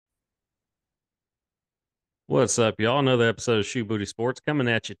What's up, y'all? Another episode of Shoe Booty Sports coming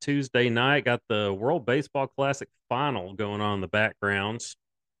at you Tuesday night. Got the World Baseball Classic final going on in the backgrounds.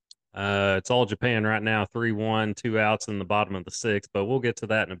 It's all Japan right now, 3-1, two outs in the bottom of the sixth, but we'll get to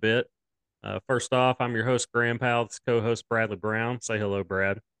that in a bit. First off, I'm your host, Graham Powell. This co-host, Bradley Brown. Say hello,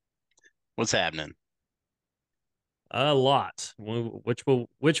 Brad. What's happening? A lot, which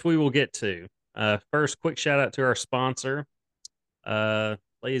we will get to. First, quick shout out to our sponsor.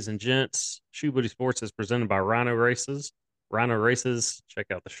 Ladies and gents, Shoe Booty Sports is presented by Rhino Races. Rhino Races, check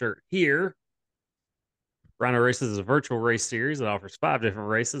out the shirt here. Rhino Races is a virtual race series that offers 5 different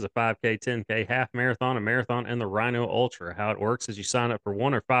races: a 5K, 10K, half marathon, a marathon, and the Rhino Ultra. How it works is you sign up for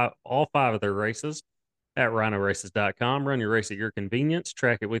one or five, all five of their races at rhinoraces.com. Run your race at your convenience,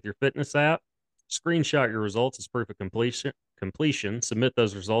 track it with your fitness app, screenshot your results as proof of completion. Submit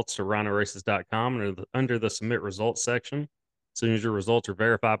those results to rhinoraces.com under the submit results section. As soon as your results are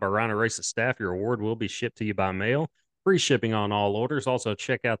verified by Rhino Races staff, your award will be shipped to you by mail. Free shipping on all orders. Also,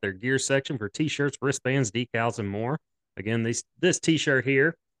 check out their gear section for t-shirts, wristbands, decals, and more. Again, this t-shirt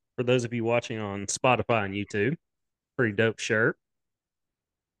here, for those of you watching on Spotify and YouTube, pretty dope shirt.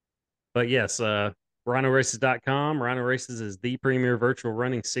 But yes, rhinoraces.com. Rhino Races is the premier virtual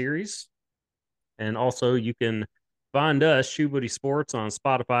running series. And also, you can find us, Shoe Booty Sports, on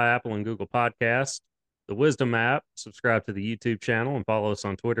Spotify, Apple, and Google Podcasts, the Wisdom app, subscribe to the YouTube channel, and follow us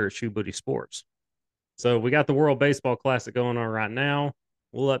on Twitter at Shoe Booty Sports. So we got the World Baseball Classic going on right now.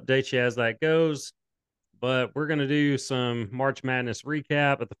 We'll update you as that goes, but we're going to do some March Madness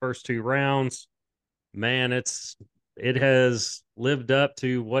recap at the first two rounds. Man, it has lived up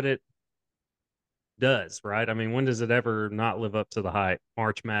to what it does, right? I mean, when does it ever not live up to the hype?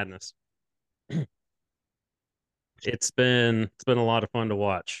 March Madness. It's been a lot of fun to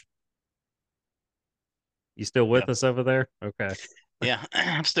watch. You still Yeah. with us over there? Okay. Yeah,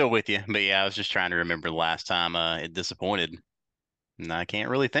 I'm still with you. But yeah, I was just trying to remember the last time it disappointed. And I can't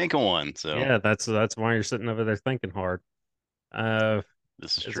really think of one. So Yeah, that's why you're sitting over there thinking hard. Uh,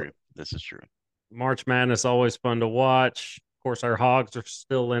 this is it's true. This is true. March Madness always fun to watch. Of course, our Hogs are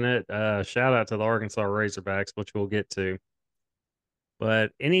still in it. Shout out to the Arkansas Razorbacks, which we'll get to.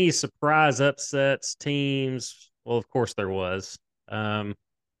 But any surprise upsets, teams? Well, of course there was. Um,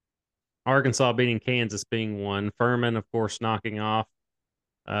 Arkansas beating Kansas being one. Furman, of course, knocking off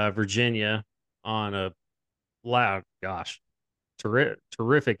Virginia on a loud, gosh,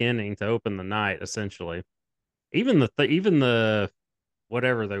 terrific inning to open the night. Essentially, even the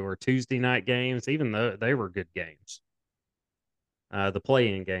whatever they were Tuesday night games, even though they were good games, the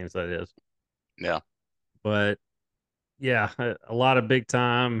play-in games that is. Yeah. But yeah, a lot of big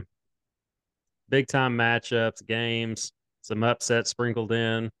time matchups, games, some upsets sprinkled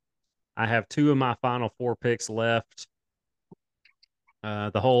in. I have two of my final four picks left.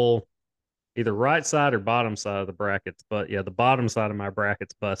 The whole either right side or bottom side of the brackets, but yeah, the bottom side of my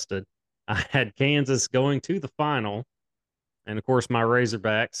bracket's busted. I had Kansas going to the final, and of course my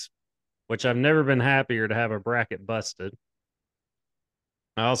Razorbacks, which I've never been happier to have a bracket busted.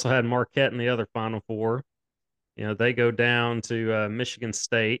 I also had Marquette in the other final four. You know, they go down to Michigan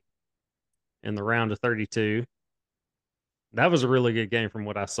State in the round of 32. That was a really good game from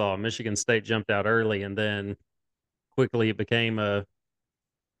what I saw. Michigan State jumped out early, and then quickly it became a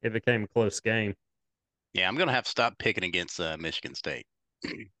close game. Yeah, I'm gonna have to stop picking against Michigan State.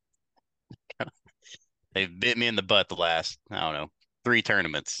 They've bit me in the butt the last, I don't know, three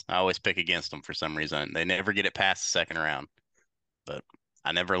tournaments. I always pick against them for some reason. They never get it past the second round, but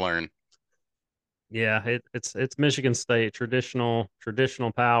I never learn. Yeah, it's Michigan State, traditional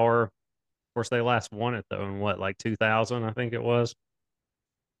power. Of course, they last won it though in what, like 2000, I think it was.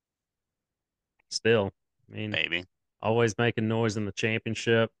 Still, I mean, Maybe. always making noise in the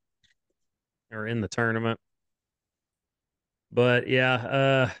championship or in the tournament. But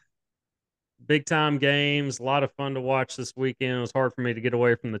yeah, big time games, a lot of fun to watch this weekend. It was hard for me to get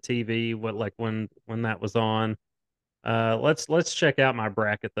away from the TV. When that was on. Let's check out my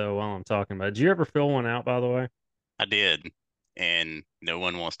bracket though while I'm talking about it. Did you ever fill one out, by the way? I did. And no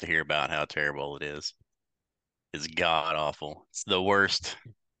one wants to hear about how terrible it is. It's god awful. It's the worst,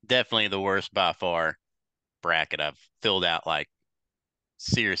 definitely the worst by far bracket I've filled out, like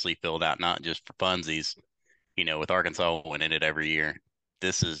seriously filled out, not just for funsies, with Arkansas winning it every year.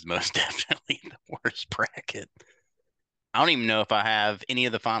 This is most definitely the worst bracket. I don't even know if I have any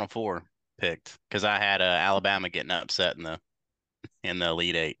of the Final Four picked because I had Alabama getting upset in the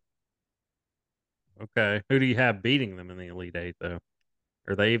Elite Eight. Okay. Who do you have beating them in the Elite Eight though?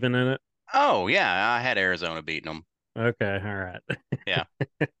 Are they even in it? Oh yeah, I had Arizona beating them. Okay, all right. Yeah,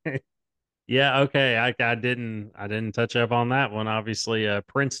 Yeah, okay. I didn't touch up on that one. Obviously,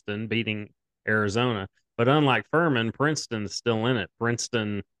 Princeton beating Arizona, But unlike Furman, Princeton's still in it.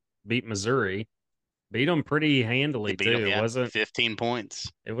 Princeton beat Missouri, beat them pretty They handily beat them, too. It yeah, wasn't 15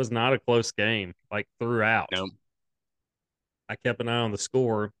 points. it was not a close game like throughout. Nope. I kept an eye on the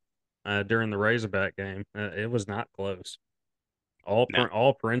score during the Razorback game. It was not close. No.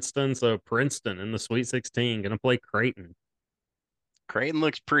 All Princeton, so Princeton in the Sweet 16 going to play Creighton. Creighton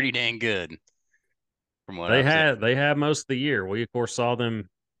looks pretty dang good from what I've seen. They had most of the year. We of course saw them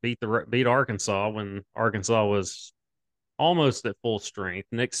beat Arkansas when Arkansas was almost at full strength.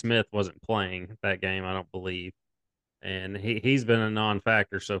 Nick Smith wasn't playing that game, I don't believe, and he's been a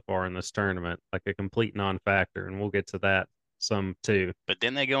non-factor so far in this tournament, like a complete non-factor, and we'll get to that some too. But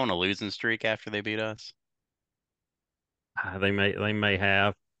didn't they go on a losing streak after they beat us? They may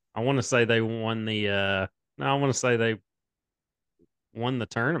have. I want to say they won the no, I want to say they won the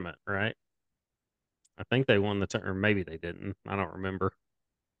tournament, right? I think they won the or maybe they didn't. I don't remember.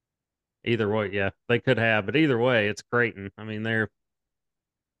 Either way, yeah, they could have, but either way, it's Creighton. I mean,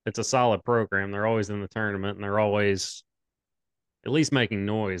 it's a solid program. They're always in the tournament and they're always at least making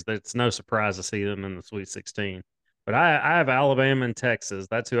noise. It's no surprise to see them in the Sweet 16. But I have Alabama and Texas.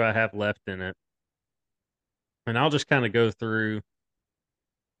 That's who I have left in it. And I'll just kind of go through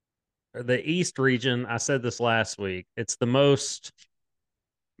the East region. I said this last week. It's the most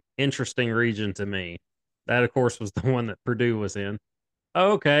interesting region to me. That, of course, was the one that Purdue was in.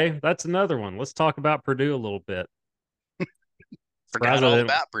 Oh, okay, that's another one. Let's talk about Purdue a little bit. Surprised Forgot I all didn't.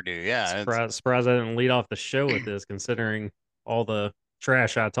 about Purdue. Yeah, it's Surprised I didn't lead off the show with this, considering all the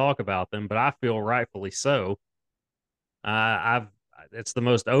trash I talk about them. But I feel rightfully so. I've it's the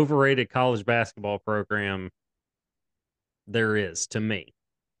most overrated college basketball program there is to me,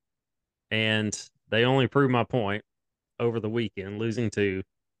 and they only proved my point over the weekend, losing to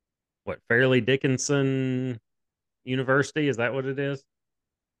what Fairleigh Dickinson University. Is that what it is?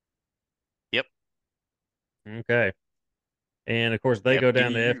 yep. Okay. And of course, they go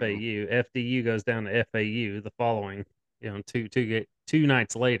down to FDU. FAU. FDU goes down to FAU the following, two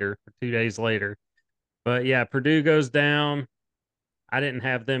nights later, or 2 days later. But yeah, Purdue goes down. I didn't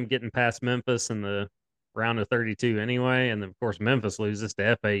have them getting past Memphis in the round of 32 anyway. And then, of course, Memphis loses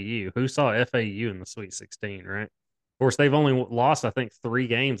to FAU. Who saw FAU in the Sweet 16, right? Of course, they've only lost, I think, 3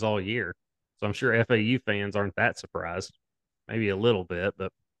 games all year. So I'm sure FAU fans aren't that surprised. Maybe a little bit,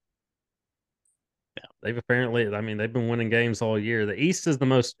 but they've apparently, I mean, they've been winning games all year. The East is the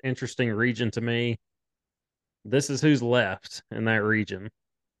most interesting region to me. This is who's left in that region.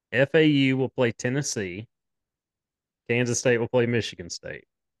 FAU will play Tennessee. Kansas State will play Michigan State.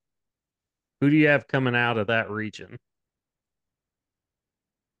 Who do you have coming out of that region?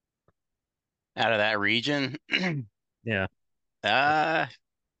 Out of that region, Yeah. uh,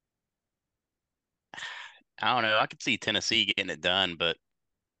 I don't know. I could see Tennessee getting it done, but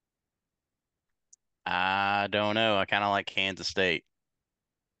I don't know. I kind of like Kansas State.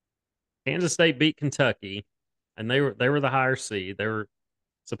 Kansas State beat Kentucky, and they were the higher seed. They were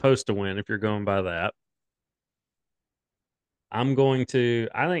supposed to win if you're going by that. I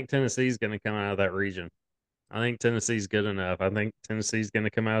think Tennessee's going to come out of that region. I think Tennessee's good enough. I think Tennessee's going to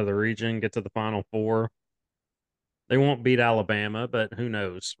come out of the region, get to the Final Four. They won't beat Alabama, but who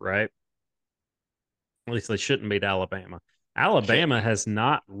knows, right? At least they shouldn't beat Alabama. Alabama Shouldn't. has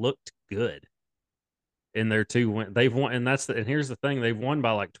not looked good in their they've won, and and here's the thing, they've won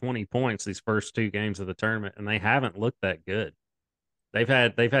by like 20 points these first 2 games of the tournament, and they haven't looked that good. They've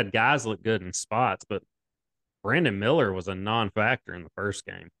had guys look good in spots, but Brandon Miller was a non-factor in the first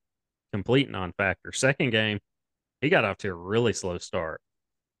game, complete non-factor. Second game, he got off to a really slow start.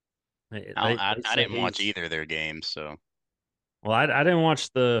 They I say didn't watch he's either of their games, so well. I didn't watch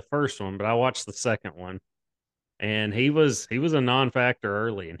the first one, but I watched the second one, and he was a non-factor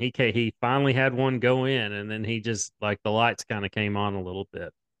early, and he finally had one go in, and then he just like the lights kind of came on a little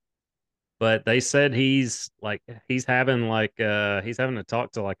bit. But they said he's having to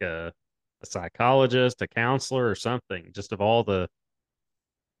talk to like a psychologist, a counselor, or something. Just of all the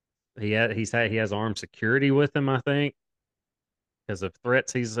he has armed security with him, I think, because of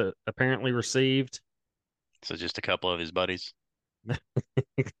threats he's apparently received. so just a couple of his buddies.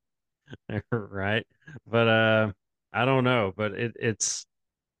 Right, but I don't know, but it's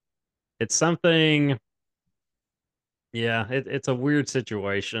something. Yeah, it's a weird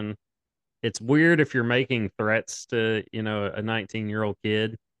situation. It's weird if you're making threats to a 19-year-old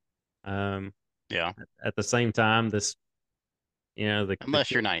kid. Um, Yeah, at the same time, this the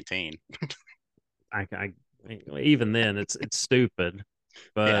unless you're kid, 19. I even then it's stupid,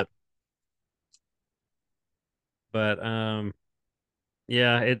 Yeah, but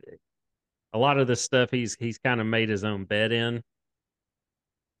yeah, it a lot of this stuff he's kind of made his own bet in.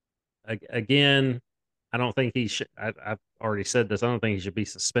 Again, I don't think he should. I've already said this. I don't think he should be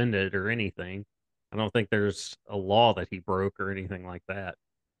suspended or anything. I don't think there's a law that he broke or anything like that.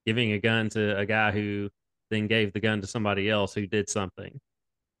 Giving a gun to a guy who then gave the gun to somebody else who did something,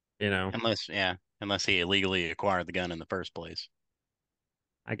 you know, Unless he illegally acquired the gun in the first place.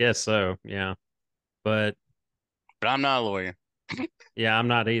 I guess so. Yeah. But But I'm not a lawyer. yeah, I'm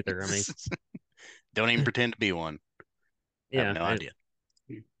not either. I mean, Don't even pretend to be one. I have yeah, no idea.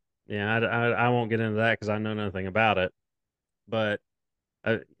 yeah, I won't get into that because I know nothing about it. But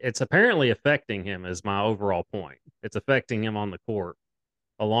it's apparently affecting him, is my overall point. It's affecting him on the court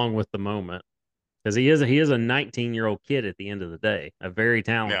along with the moment because he is a 19-year-old kid at the end of the day, a very Yeah.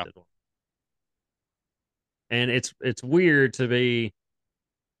 talented one. And it's weird to be.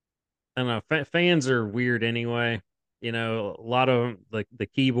 I don't know. Fans are weird anyway. You know, a lot of the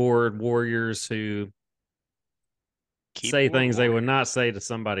keyboard warriors who say Keyboard things they would warrior. not say to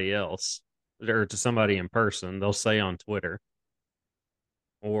somebody else or to somebody in person. They'll say on Twitter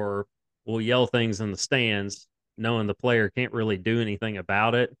or will yell things in the stands, knowing the player can't really do anything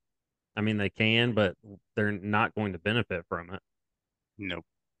about it. I mean, they can, but they're not going to benefit from it. Nope.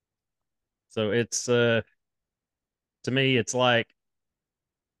 So it's to me, it's like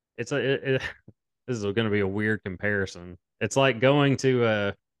it's a this is going to be a weird comparison. It's like going to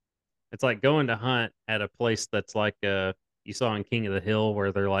hunt at a place that's like you saw in King of the Hill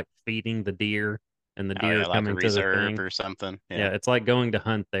where they're like feeding the deer and the Oh deer yeah, like a coming to the reserve thing. or something. Yeah, Yeah. it's like going to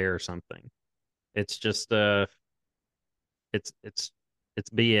hunt there or something. It's just it's it's it's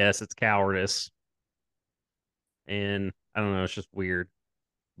BS, it's cowardice, and I don't know, it's just weird.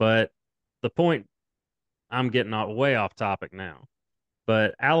 But the point I'm getting way off topic now.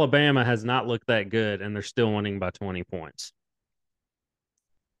 But Alabama has not looked that good and they're still winning by 20 points.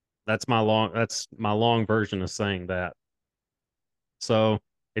 That's my long version of saying that. So,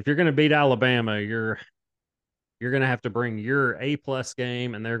 if you're going to beat Alabama, you're going to have to bring your A+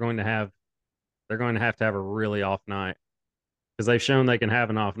 game and they're going to have a really off night because they've shown they can have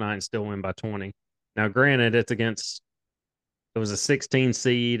an off night and still win by 20. Now, granted, it was a 16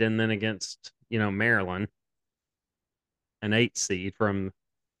 seed and then against, Maryland, an 8 seed from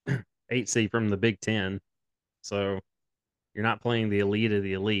 8 seed from the Big 10. So, you're not playing the elite of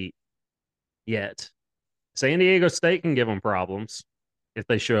the elite yet. San Diego State can give them problems if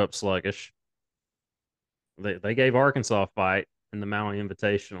they show up sluggish. They gave Arkansas a fight in the Maui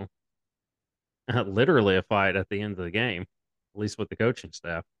Invitational, literally a fight at the end of the game, at least with the coaching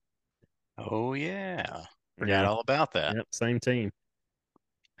staff. Oh yeah. Forgot Yeah, all about that. yep, same team.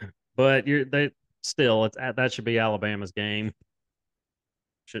 But they still that should be Alabama's game.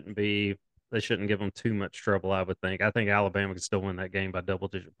 Shouldn't be They shouldn't give them too much trouble. I would think. I think Alabama could still win that game by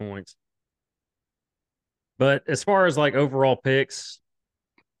double-digit points. But as far as like overall picks,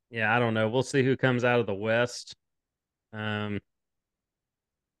 yeah, I don't know. We'll see who comes out of the West. Um,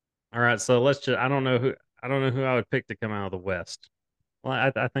 all right, so let's just. I don't know who I would pick to come out of the West. Well,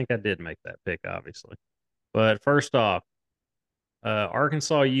 I think I did make that pick, obviously. But first off,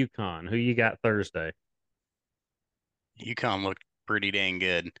 Arkansas, UConn. Who you got Thursday? UConn looked pretty dang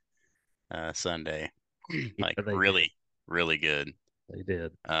good Sunday. Yeah, Like they did. really, really good. They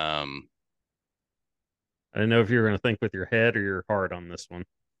did. Um, I didn't know if you were going to think with your head or your heart on this one.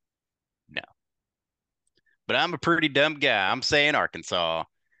 no. But I'm a pretty dumb guy. I'm saying Arkansas.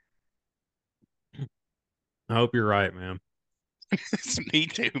 I hope you're right, man. It's me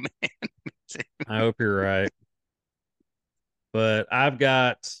too, man. I hope you're right. But I've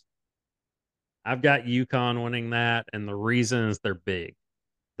got UConn winning that, and the reason is they're big.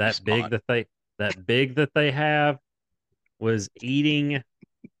 That Smart. big that they that big that they have was eating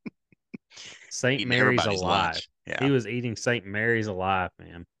St. Eating Mary's everybody's alive. lunch. Yeah. He was eating St. Mary's alive,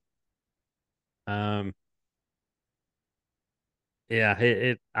 man. Um, yeah,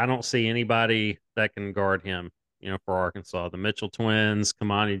 I don't see anybody that can guard him, for Arkansas. The Mitchell twins,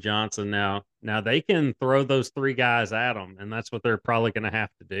 Kamani Johnson. Now they can throw those three guys at them, and that's what they're probably going to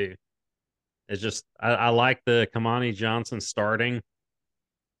have to do. It's just I like the Kamani Johnson starting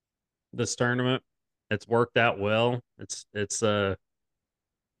this tournament. It's worked out well.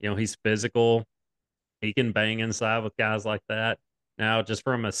 He's physical. He can bang inside with guys like that. Now, just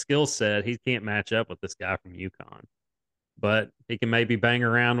from a skill set, he can't match up with this guy from UConn, but he can maybe bang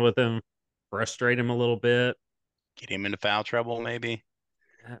around with him, frustrate him a little bit. Get him into foul trouble, maybe.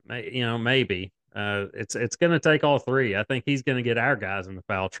 Maybe. It's going to take all three. I think he's going to get our guys into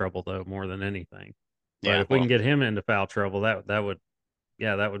foul trouble though more than anything. But Yeah. if we Well, can get him into foul trouble, that would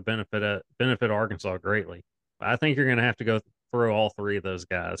that would benefit Arkansas greatly. But I think you're going to have to go through all three of those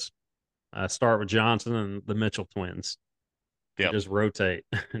guys. Start with Johnson and the Mitchell twins, and yep. just rotate,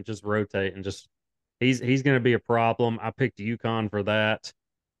 and just rotate, and just He's going to be a problem. I picked UConn for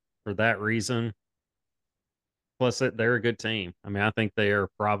that reason. Plus, they're a good team. I mean, I think they are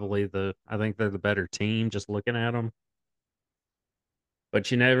probably I think they're the better team just looking at them.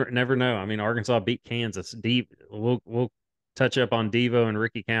 But you never know. I mean, Arkansas beat Kansas. Deep. We'll touch up on Devo and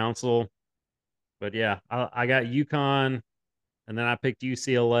Ricky Council. But yeah, I got UConn, and then I picked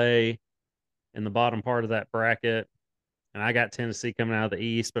UCLA in the bottom part of that bracket, and I got Tennessee coming out of the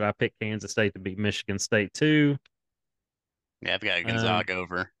East, but I picked Kansas State to beat Michigan State too. Yeah, I've got Um, Gonzaga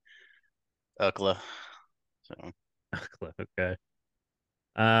over UCLA. So okay.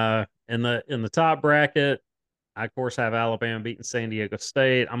 In the top bracket, I of course have Alabama beating San Diego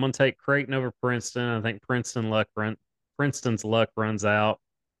State. I'm gonna take Creighton over Princeton. I think Princeton's luck runs out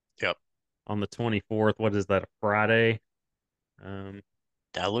yep. on the 24th. What is that? A Friday? Um,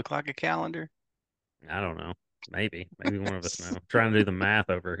 That look like a calendar? I don't know. Maybe one of us know. I'm trying to do the math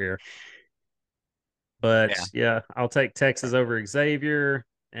over here. Yeah. But yeah, I'll take Texas over Xavier.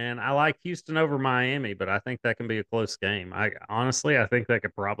 And I like Houston over Miami, but I think that can be a close game. I think that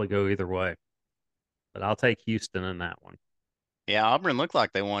could probably go either way. But I'll take Houston in that one. Yeah, Auburn looked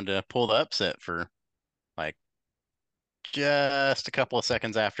like they wanted to pull the upset for like just a couple of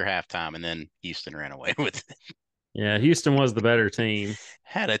seconds after halftime, and then Houston ran away with it. Yeah, Houston was the better team.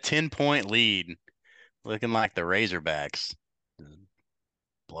 Had a 10-point lead, looking like the Razorbacks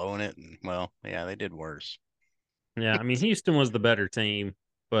blowing it. And well, yeah, they did worse. Yeah, I mean Houston was the better team,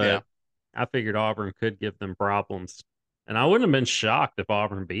 Yeah. but I figured Auburn could give them problems. And I wouldn't have been shocked if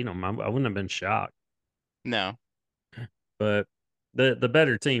Auburn beat them. I wouldn't have been shocked. No. But the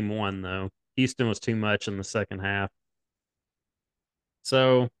better team won though. Houston was too much in the second half.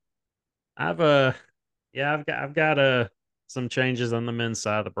 So I've yeah, I've got some changes on the men's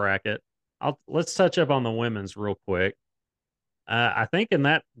side of the bracket. Let's touch up on the women's real quick. I think in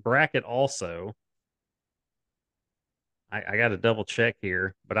that bracket also, I got to double check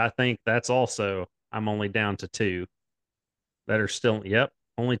here, but I think that's also I'm only down to two that are still. Yep,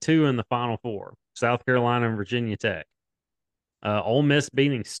 only two in the final four: South Carolina and Virginia Tech. Ole Miss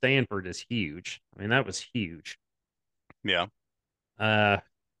beating Stanford is huge. I mean, that was huge. Yeah. Uh,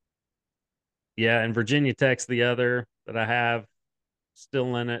 yeah, and Virginia Tech's the other that I have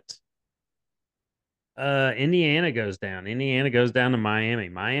still in it. Indiana goes down. Indiana goes down to Miami.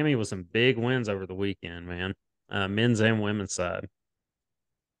 Miami was some big wins over the weekend, man. Men's and women's side.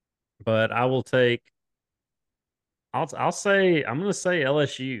 But I will take. I'll say I'm going to say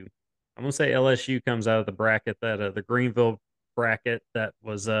LSU. I'm going to say LSU comes out of the bracket that the Greenville bracket that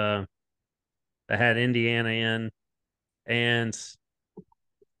had Indiana in, and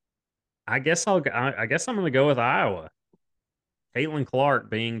I guess I'm going to go with Iowa. Caitlin Clark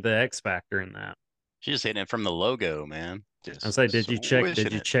being the X factor in that. She's just hitting it from the logo, man. I Just say, did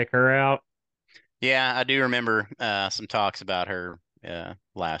swishing you it. check her out? Yeah, I do remember some talks about her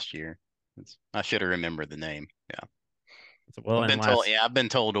last year. I should have remembered the name. Yeah. Well, I've been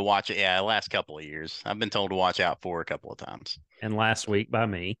told to watch it. Yeah, the last couple of years. I've been told to watch out for a couple of times. and last week by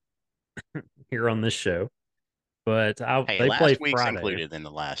me here on this show. But Hey, they play last week's Friday. included in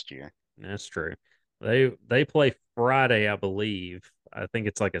the last year. That's true. They play Friday, I believe. I think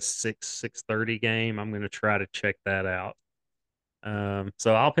it's like a 6:30 game. I'm going to try to check that out.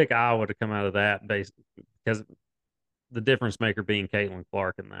 So I'll pick Iowa to come out of that base because the difference maker being Caitlin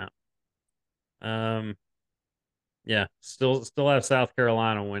Clark in that. Um, yeah, still have South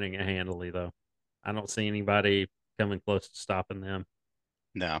Carolina winning it handily though. I don't see anybody coming close to stopping them.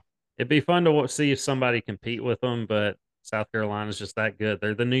 No. It'd be fun to see if somebody compete with them, but South Carolina's just that good.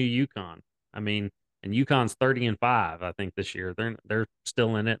 They're the new UConn. I mean, and UConn's 30-5, I think, this year. They're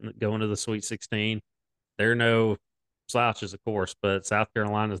still in it and going to the Sweet 16. They're no slouches, of course, but South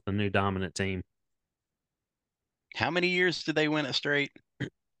Carolina's the new dominant team. How many years did they win it straight?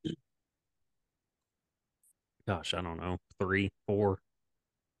 Gosh, I don't know, three, four,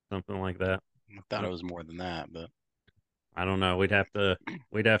 something like that. I thought it was more than that, but I don't know. We'd have to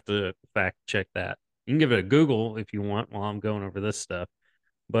fact check that. You can give it a Google if you want while I'm going over this stuff.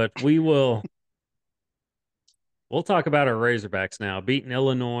 But we'll talk about our Razorbacks now. Beating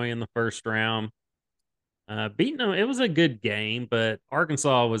Illinois in the first round. Beating them, it was a good game, but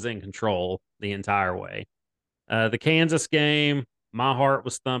Arkansas was in control the entire way. The Kansas game, my heart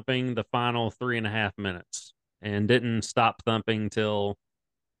was thumping the final 3.5 minutes and didn't stop thumping till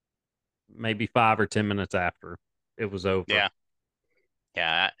maybe 5 or 10 minutes after it was over. yeah,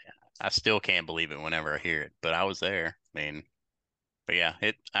 yeah, I still can't believe it whenever I hear it, but I was there. I mean, but yeah,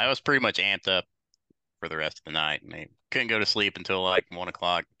 I was pretty much amped up for the rest of the night, and I couldn't go to sleep until like 1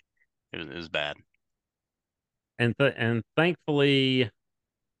 o'clock. It was bad. And thankfully,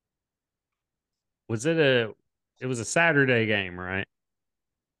 Was it a? It was a Saturday game, right?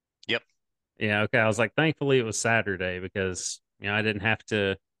 Yep. Yeah. Okay. I was like, thankfully it was Saturday because I didn't have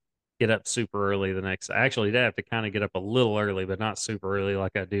to get up super early the next. I actually did have to kind of get up a little early, but not super early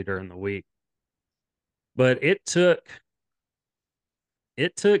like I do during the week. But it took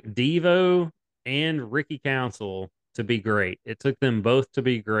Devo and Ricky Council to be great. It took them both to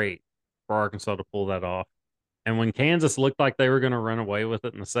be great for Arkansas to pull that off. And when Kansas looked like they were going to run away with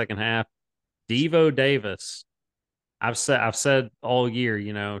it in the second half, Devo Davis, I've said all year,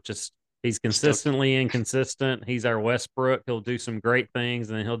 just he's Still, consistently inconsistent. He's our Westbrook. He'll do some great things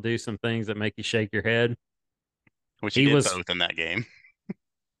and then he'll do some things that make you shake your head. which he He did was both in that game.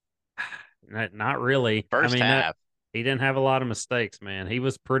 not really. I First mean that half, he didn't have a lot of mistakes, man. He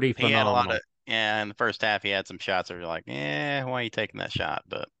was pretty he had a lot of phenomenal. yeah. In the first half, he had some shots that were like, yeah, why are you taking that shot?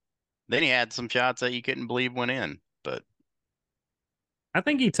 But then he had some shots that you couldn't believe went in. But I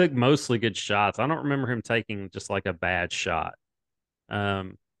think he took mostly good shots. I don't remember him taking just like a bad shot.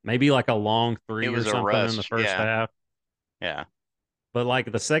 Maybe like a long it three or was a something in the rush. first Yeah, half. yeah. But like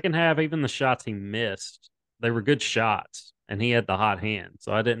the second half, even the shots he missed, they were good shots, and he had the hot hand,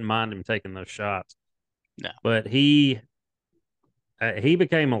 so I didn't mind him taking those shots. No, But he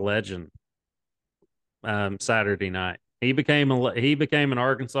became a legend Saturday night. He became an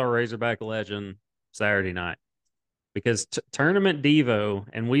Arkansas Razorback legend Saturday night because tournament Devo,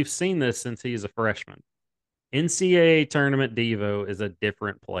 and we've seen this since he's a freshman. NCAA tournament Devo is a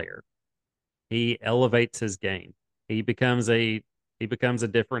different player. He elevates his game. He becomes a he becomes a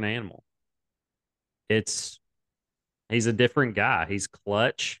different animal. It's He's a different guy. He's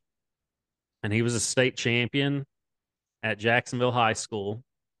clutch, and he was a state champion at Jacksonville High School.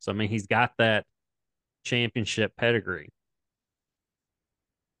 So I mean, he's got that championship pedigree,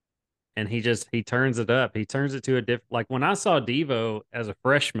 and he turns it up. He turns it to a different. Like when I saw Devo as a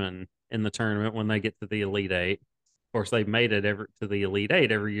freshman in the tournament when they get to the Elite Eight. Of course, they've made it ever to the Elite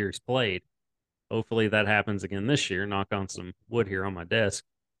Eight every year he's played. Hopefully that happens again this year. Knock on some wood here on my desk.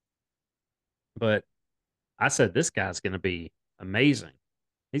 But I said this guy's going to be amazing.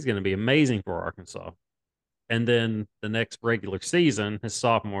 He's going to be amazing for Arkansas. And then the next regular season, his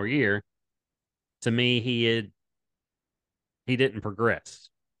sophomore year, to me, he didn't progress.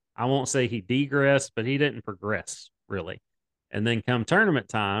 I won't say he degressed, but he didn't progress really. And then come tournament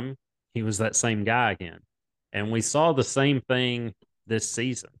time, he was that same guy again. And we saw the same thing this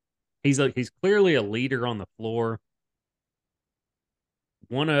season. He's clearly a leader on the floor,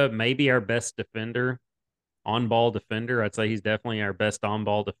 one of maybe our best defender, on ball defender. I'd say he's definitely our best on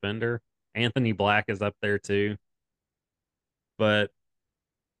ball defender. Anthony Black is up there too. But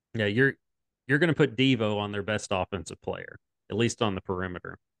yeah, you're going to put Devo on their best offensive player, at least on the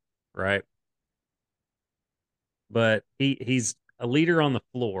perimeter, right? But he's a leader on the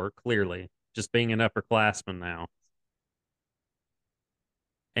floor, clearly, just being an upperclassman now.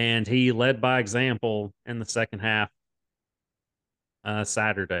 And he led by example in the second half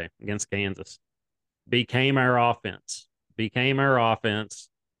Saturday against Kansas. Became our offense. Became our offense.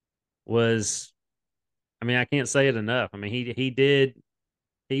 Was I mean, I can't say it enough. I mean,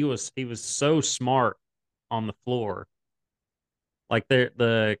 he was so smart on the floor. Like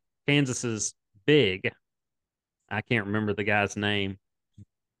the Kansas's big, I can't remember the guy's name.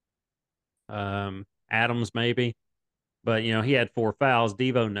 Adams maybe, but he had four fouls.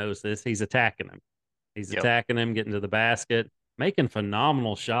 Devo knows this. He's attacking him. He's yep, attacking him, getting to the basket, making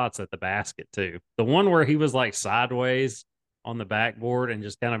phenomenal shots at the basket too. The one where he was like sideways on the backboard and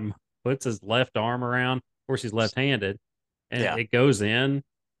just kind of puts his left arm around. Of course, he's left-handed, and yeah. it goes in.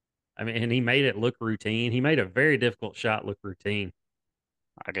 I mean, and he made it look routine. He made a very difficult shot look routine,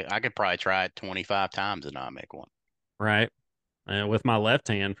 I could probably try it 25 times and not make one. right? With my left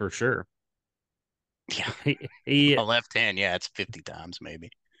hand for sure. Yeah, He my left hand. Yeah, it's 50 times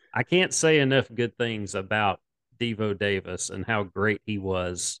maybe. I can't say enough good things about Devo Davis and how great he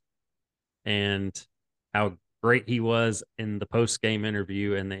was and how great he was in the post game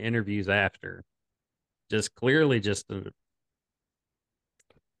interview and the interviews after. Just clearly,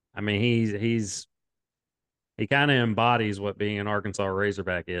 I mean, he kind of embodies what being an Arkansas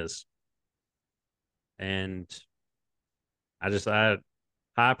Razorback is, and I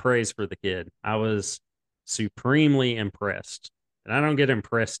high praise for the kid. I was supremely impressed, and I don't get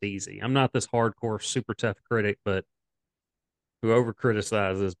impressed easy. I'm not this hardcore, super tough critic, but who over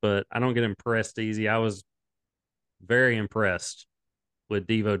criticizes, but I don't get impressed easy. I was very impressed with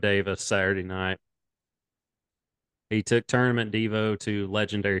Devo Davis Saturday night. He took tournament Devo to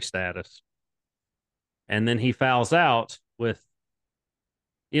legendary status. And then he fouls out with,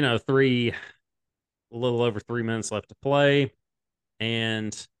 a little over 3 minutes left to play.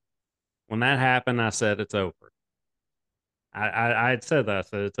 And When that happened, I said it's over. I had said that. I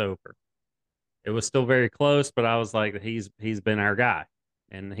said it's over. It was still very close, but I was like, he's been our guy,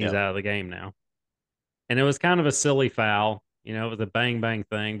 and he's Yep. out of the game now. And it was kind of a silly foul. You know, it was a bang bang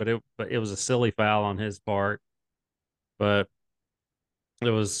thing, but it was a silly foul on his part. But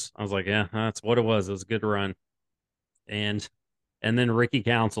it was I was like, yeah, that's what it was. It was a good run. And then Ricky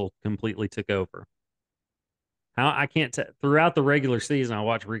Council completely took over. How I can't throughout the regular season, I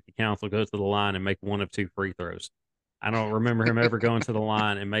watched Ricky Council go to the line and make one of two free throws. I don't remember him ever going to the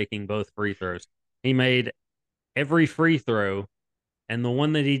line and making both free throws. He made every free throw, and the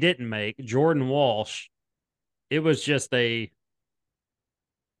one that he didn't make, Jordan Walsh, it was just it's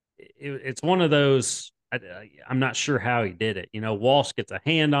one of those. I'm not sure how he did it. You know, Walsh gets a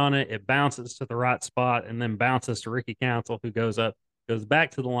hand on it, it bounces to the right spot, and then bounces to Ricky Council, who goes up, goes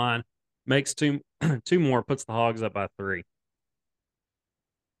back to the line, makes two two more, puts the Hogs up by three.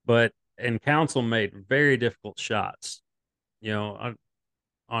 But and Council made very difficult shots. You know,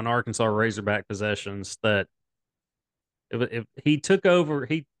 on Arkansas Razorback possessions that he took over.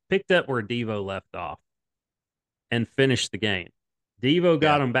 He picked up where Devo left off and finished the game. Devo Yeah.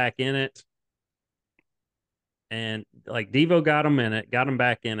 got him back in it, and like Devo got him in it, got him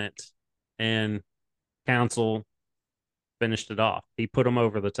back in it, and Council finished it off. He put him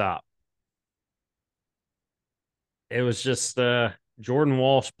over the top. It was just Jordan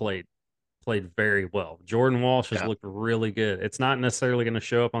Walsh played very well. Jordan Walsh has Yeah. looked really good. It's not necessarily going to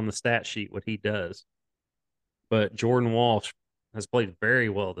show up on the stat sheet what he does, but Jordan Walsh has played very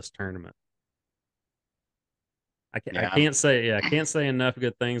well this tournament. I Yeah. can't say I can't say enough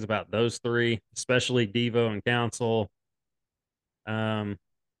good things about those three, especially Devo and Council. Um,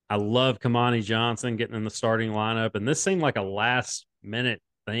 I love Kamani Johnson getting in the starting lineup, and this seemed like a last minute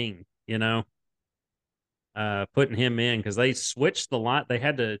thing, you know, putting him in because they switched the line. They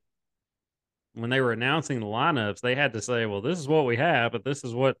had to when they were announcing the lineups, they had to say, "Well, this is what we have, but this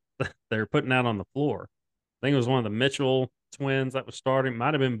is what they're putting out on the floor." I think it was one of the Mitchell twins that was starting.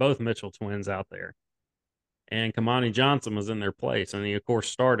 Might have been both Mitchell twins out there, and Kamani Johnson was in their place, and he of course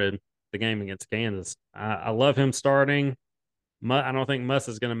started the game against Kansas. I love him starting. I don't think Muss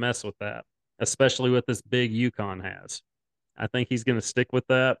is going to mess with that, especially with this big UConn has. I think he's going to stick with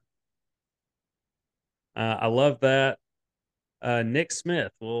that. I love that. Nick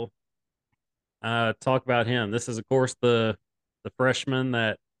Smith, we'll talk about him. This is, of course, the freshman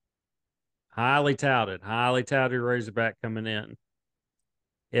that highly touted Razorback coming in.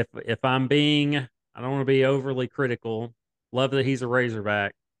 If I'm being, I don't want to be overly critical. Love that he's a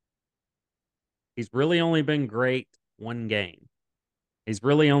Razorback. He's really only been great one game. He's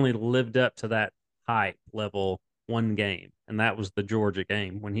really only lived up to that hype level one game, and that was the Georgia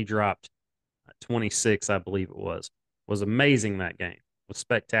game when he dropped 26, I believe it was amazing. That game was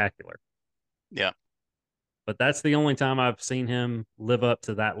spectacular. Yeah. But that's the only time I've seen him live up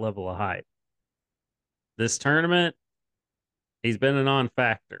to that level of hype. This tournament, he's been a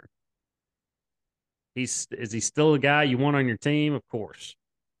non-factor. Is he still a guy you want on your team? Of course,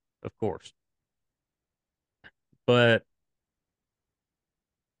 of course. But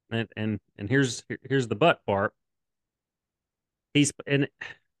and here's the butt part. He's and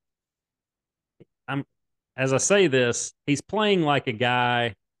I'm as I say this, he's playing like a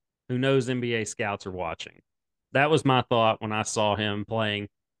guy who knows NBA scouts are watching. That was my thought when I saw him playing,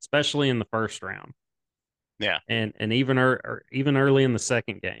 especially in the first round, Yeah. and even early in the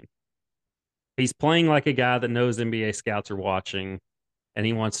second game. He's playing like a guy that knows NBA scouts are watching, and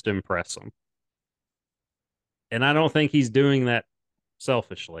he wants to impress them. And I don't think he's doing that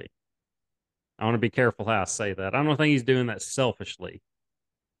selfishly. I want to be careful how I say that. I don't think he's doing that selfishly.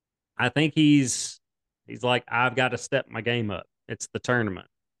 I think he's like, I've got to step my game up. It's the tournament.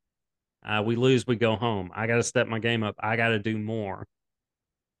 We lose, we go home. I got to step my game up. I got to do more.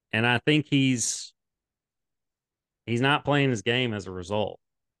 And I think he's not playing his game as a result.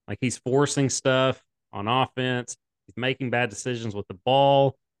 Like he's forcing stuff on offense. He's making bad decisions with the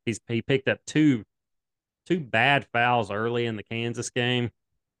ball. He picked up two bad fouls early in the Kansas game.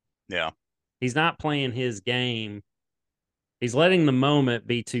 Yeah. He's not playing his game. He's letting the moment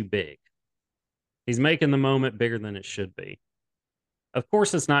be too big. He's making the moment bigger than it should be. Of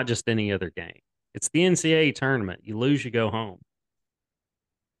course, it's not just any other game. It's the NCAA tournament. You lose, you go home.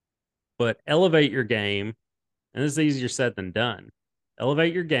 But elevate your game, and this is easier said than done.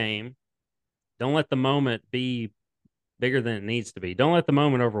 Elevate your game. Don't let the moment be bigger than it needs to be. Don't let the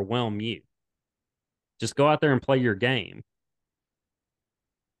moment overwhelm you. Just go out there and play your game.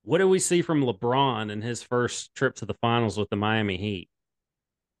 What do we see from LeBron in his first trip to the finals with the Miami Heat?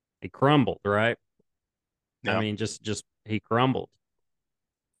 He crumbled, right? I Yeah. mean, just he crumbled.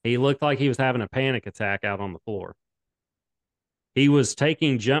 He looked like he was having a panic attack out on the floor. He was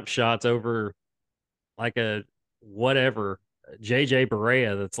taking jump shots over like a whatever JJ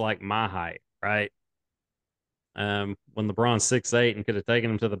Barea that's like my height, right? When LeBron's 6'8" and could have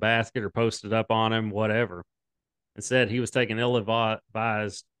taken him to the basket or posted up on him, whatever. Instead, he was taking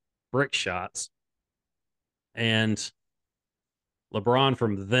ill-advised brick shots. And LeBron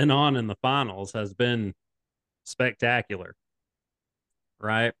from then on in the finals has been spectacular,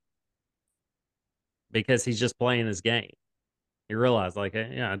 right? Because he's just playing his game. He realized, like,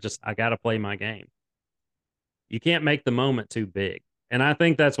 hey, yeah, I got to play my game. You can't make the moment too big. And I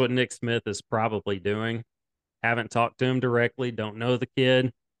think that's what Nick Smith is probably doing. Haven't talked to him directly, don't know the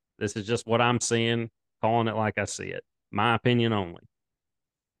kid. This is just what I'm seeing, calling it like I see it. My opinion only.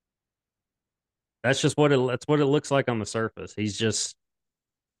 That's what it looks like on the surface. He's just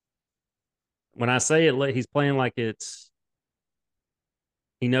when I say it, he's playing like he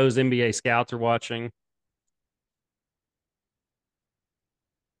knows NBA scouts are watching.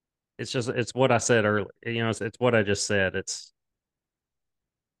 It's what I said earlier. It's what I just said.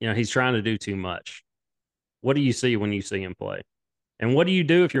 He's trying to do too much. What do you see when you see him play? And what do you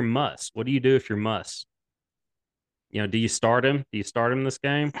do if you're Muss? What do you do if you're Muss? Do you start him? Do you start him this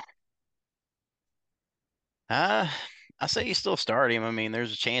game? Uh, I say you still start him. I mean,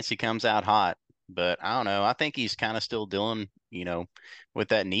 there's a chance he comes out hot, but I don't know. I think he's kind of still dealing, with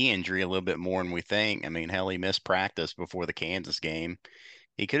that knee injury a little bit more than we think. I mean, hell, he missed practice before the Kansas game.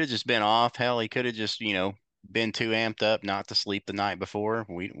 He could have just been off. Hell, he could have just, been too amped up not to sleep the night before.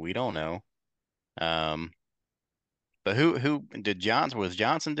 We don't know. Um, but who did Johnson was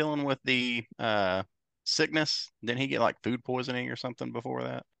Johnson dealing with the sickness? Didn't he get like food poisoning or something before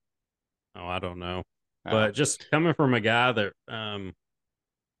that? Oh, I don't know. Oh, But just coming from a guy that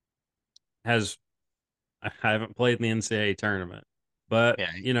has I haven't played in the NCAA tournament, but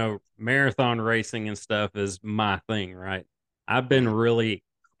yeah. marathon racing and stuff is my thing, right? I've been Mhm. really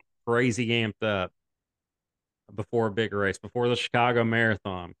crazy amped up before a big race, before the Chicago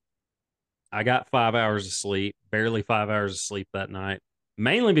Marathon. I got 5 hours of sleep, barely 5 hours of sleep that night,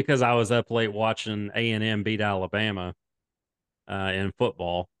 mainly because I was up late watching A&M beat Alabama in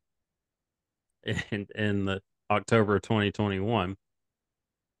football in the October of 2021.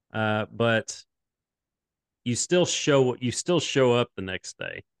 But you still show up the next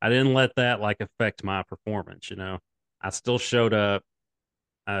day. I didn't let that like affect my performance. I still showed up,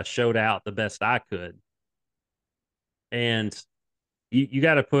 showed out the best I could. And you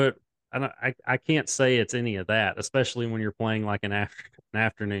got to put I can't say it's any of that, especially when you're playing like an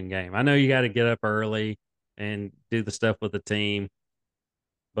afternoon game. I know you got to get up early and do the stuff with the team,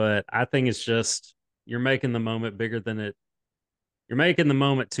 but I think it's just you're making the moment bigger than it. You're making the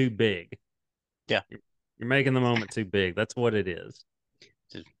moment too big. Yeah. You're making the moment too big. That's what it is.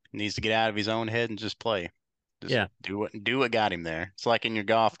 Just needs to get out of his own head and just play. Just Yeah. do what got him there. It's like in your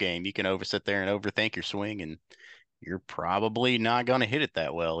golf game. You can sit there and overthink your swing, and you're probably not going to hit it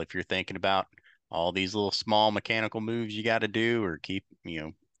that well if you're thinking about all these little small mechanical moves you got to do, or keeping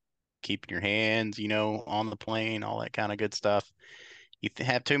your hands, on the plane, all that kind of good stuff. You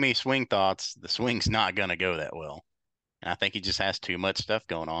have too many swing thoughts, the swing's not going to go that well. And I think he just has too much stuff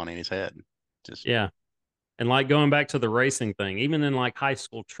going on in his head. Just Yeah. And like going back to the racing thing, even in like high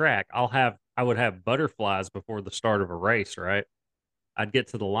school track, I would have butterflies before the start of a race, right? I'd get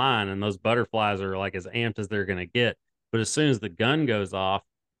to the line and those butterflies are like as amped as they're going to get. But as soon as the gun goes off,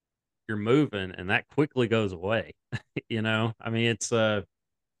 you're moving and that quickly goes away. I mean,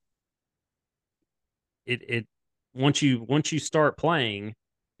 it once you start playing,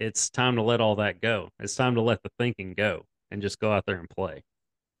 it's time to let all that go. It's time to let the thinking go and just go out there and play,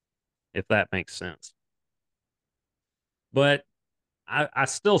 if that makes sense. But I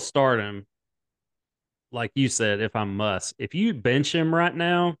still start him like you said, if I must. If you bench him right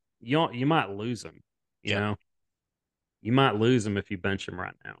now, you might lose him. You yep. know, you might lose him if you bench him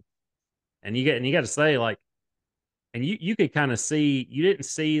right now. And you got to say like, and you could kind of see you didn't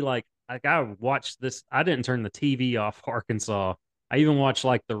see like I watched this. I didn't turn the TV off Arkansas. I even watched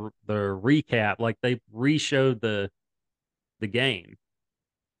like the recap, like they re-showed the game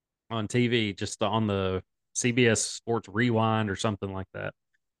on TV, just on the CBS Sports Rewind or something like that.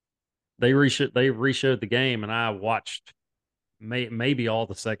 They reshowed the game, and I watched maybe all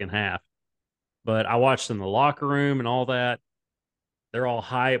the second half. But I watched in the locker room and all that. They're all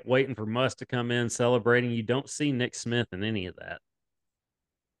hype, waiting for Muss to come in, celebrating. You don't see Nick Smith in any of that.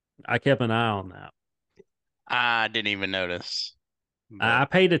 I kept an eye on that. I didn't even notice, I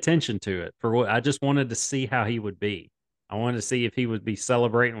but paid attention to it for what I just wanted to see how he would be. I wanted to see if he would be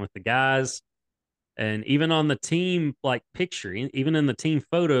celebrating with the guys, And even on the team like picture, even in the team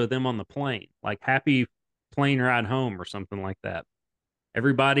photo of them on the plane, like happy plane ride home or something like that.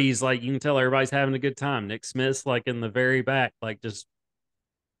 Everybody's like, you can tell everybody's having a good time. Nick Smith's like in the very back, like just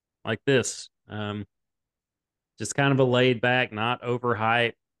like this. Just kind of a laid back, not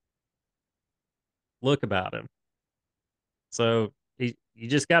overhyped look about him. So you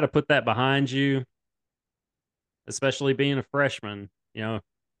just got to put that behind you, especially being a freshman. Yeah,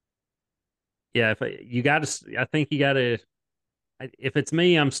 if you got to, I think you got to. If it's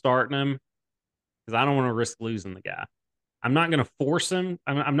me, I'm starting him because I don't want to risk losing the guy. I'm not going to force him.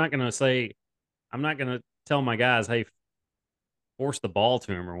 I'm not going to say. I'm not going to tell my guys, "Hey, force the ball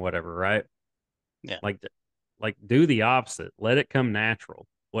to him" or whatever. Right? Yeah. Like, do the opposite. Let it come natural.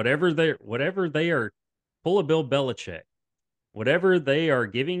 Whatever they are, pull a Bill Belichick. Whatever they are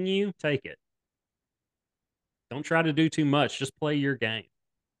giving you, take it. Don't try to do too much. Just play your game.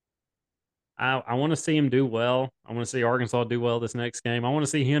 I want to see him do well. I want to see Arkansas do well this next game. I want to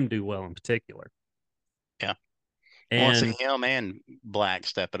see him do well in particular. Yeah. I want to And see him and Black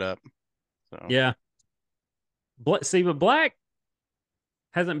step it up. So yeah, see, but Black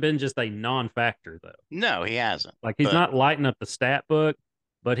hasn't been just a non-factor though. no, he hasn't. Like he's But not lighting up the stat book,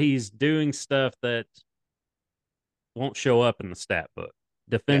 but he's doing stuff that won't show up in the stat book.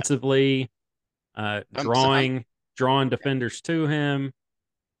 yeah, Defensively, I'm drawing defenders to him.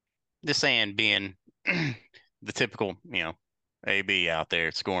 just saying being the typical, AB out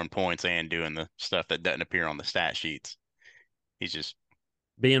there scoring points and doing the stuff that doesn't appear on the stat sheets. He's just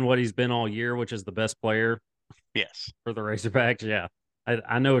Being what he's been all year, which is the best player yes. for the Razorbacks. Yeah,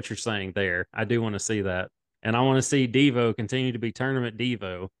 I know what you're saying there. I do want to see that. And I want to see Devo continue to be tournament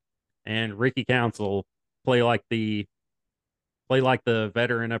Devo and Ricky Council play like the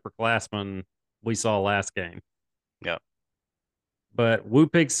veteran upperclassman we saw last game. Yep. But Woo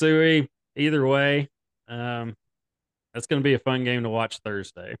Pig Sooie, either way, um, that's going to be a fun game to watch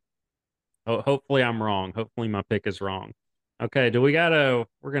Thursday. Hopefully I'm wrong. Hopefully my pick is wrong. Okay, we're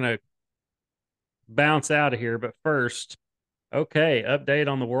going to bounce out of here, but first, okay, update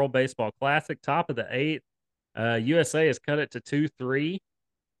on the World Baseball Classic, top of the eighth. USA has cut it to 2-3.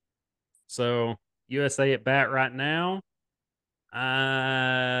 So USA at bat right now.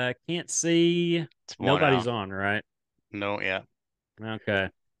 I can't see. It's one Nobody's out. on, right? No, yeah. Okay.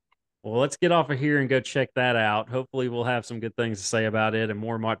 Well, let's get off of here and go check that out. Hopefully, we'll have some good things to say about it and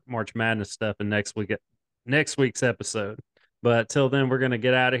more March Madness stuff in next week's episode. But till then, we're gonna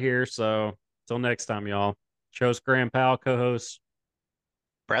get out of here. So till next time, y'all. Show's Graham Powell, co-host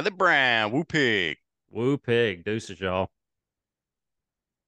Brother Brown, whoop pig. Woo Pig. Deuces, y'all.